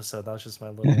final episode. That was just my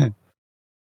Yeah. little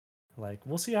like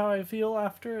we'll see how I feel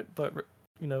after it, but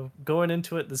going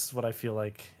into it, this is what I feel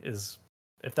like is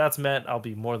if that's met, I'll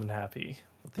be more than happy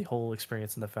with the whole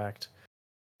experience and the fact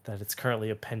that it's currently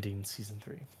a pending season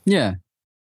 3. Yeah.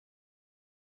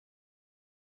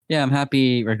 Yeah, I'm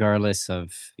happy regardless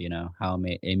of, how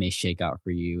it may shake out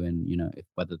for you and,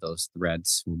 whether those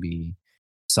threads will be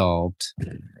solved.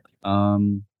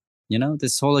 Um,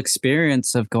 this whole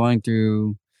experience of going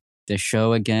through the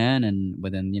show again and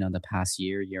within, the past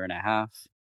year and a half,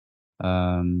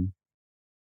 um,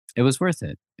 it was worth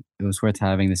it. It was worth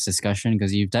having this discussion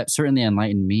because you've certainly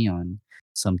enlightened me on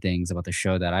some things about the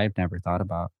show that I've never thought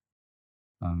about,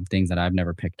 things that I've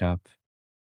never picked up.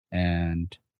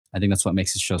 And I think that's what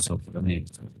makes the show so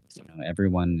brilliant.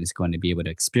 Everyone is going to be able to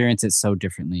experience it so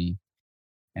differently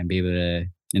and be able to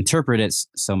interpret it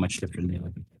so much differently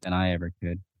than I ever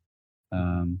could.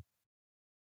 Um,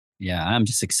 yeah, I'm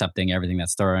just accepting everything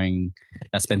that's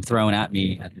been thrown at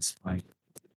me at this point.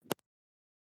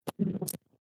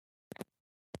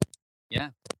 Yeah.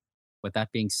 With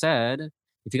that being said,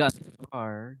 if you got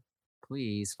far,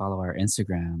 please follow our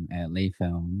Instagram at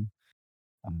um,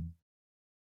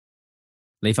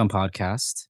 Layfilm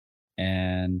Podcast.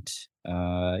 And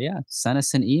yeah, send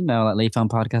us an email at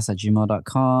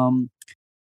layfilmpodcast@gmail.com.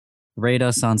 Rate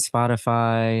us on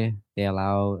Spotify. They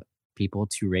allow people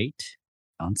to rate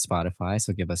on Spotify.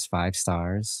 So give us 5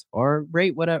 stars or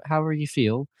rate whatever however you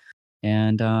feel.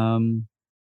 And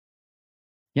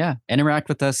yeah, interact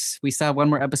with us. We still have one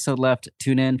more episode left.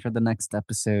 Tune in for the next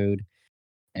episode.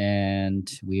 And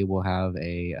we will have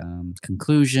a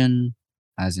conclusion,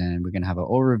 as in we're going to have an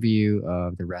overview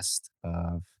of the rest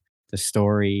of the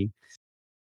story,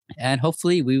 and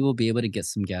hopefully we will be able to get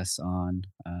some guests on.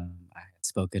 I had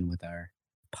spoken with our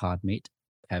podmate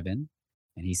Kevin,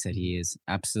 and he said he is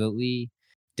absolutely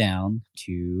down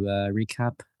to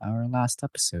recap our last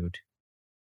episode.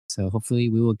 So hopefully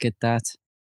we will get that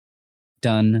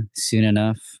done soon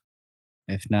enough.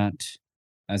 If not,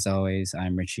 as always,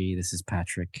 I'm Richie. This is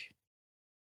Patrick.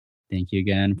 Thank you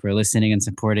again for listening and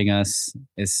supporting us.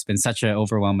 It's been such an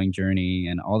overwhelming journey,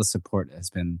 and all the support has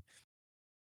been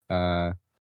uh,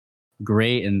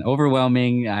 great and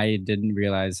overwhelming. I didn't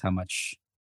realize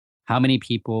how many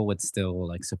people would still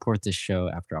like support this show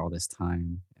after all this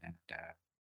time. And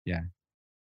yeah,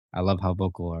 I love how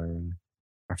vocal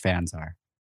our fans are.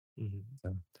 Mhm.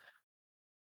 So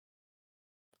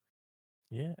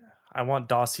Yeah, I want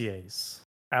dossiers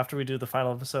after we do the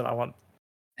final episode. I want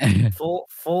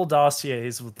full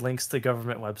dossiers with links to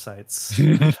government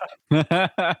websites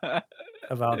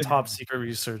about top secret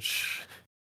research.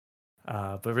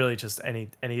 But really, just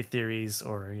any theories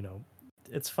or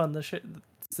it's fun.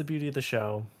 It's the beauty of the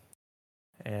show,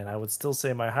 and I would still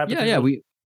say my yeah, yeah. hypothetical, We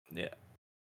yeah,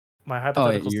 my Oh,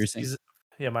 hypothetical you're saying season,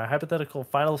 yeah, my hypothetical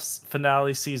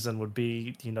finale season would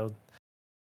be,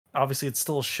 obviously it's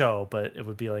still a show, but it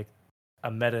would be like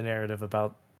a meta narrative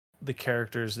about the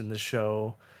characters in the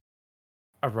show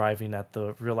arriving at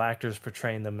the real actors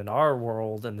portraying them in our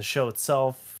world and the show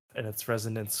itself and its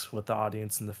resonance with the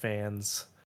audience and the fans.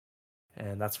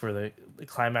 And that's where the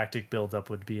climactic buildup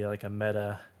would be like a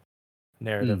meta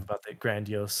narrative mm, about the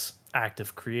grandiose act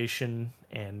of creation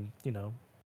and,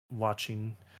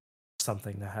 watching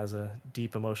something that has a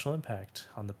deep emotional impact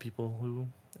on the people who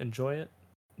enjoy it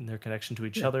and their connection to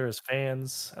each yeah, other as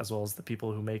fans, as well as the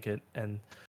people who make it and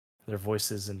their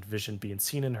voices and vision being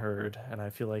seen and heard. And I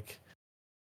feel like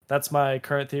that's my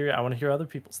current theory. I want to hear other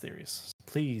people's theories.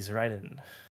 Please write in.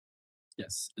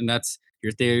 yes. And that's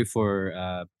your theory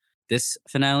for this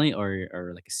finale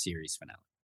or like a series finale.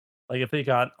 Like if they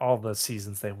got all the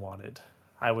seasons they wanted,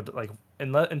 I would like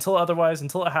until otherwise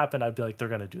until it happened, I'd be like, they're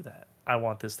gonna do that. I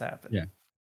want this to happen. Yeah.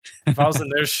 If I was in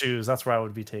their shoes, that's where I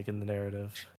would be taking the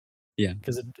narrative Yeah.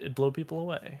 because it'd blow people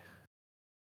away.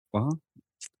 Well,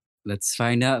 let's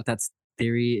find out if that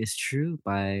theory is true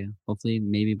by hopefully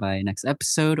maybe by next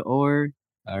episode or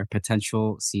our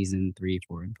potential season 3,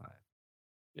 4, and 5.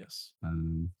 Yes.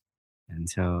 Um,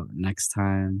 until next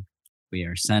time, we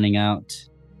are signing out.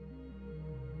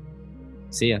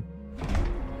 See ya.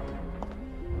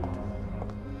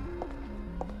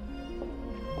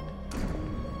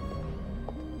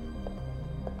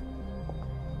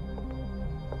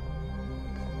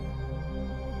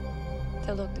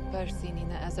 Tell Dr. Percy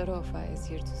Nina Azarova is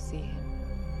here to see him.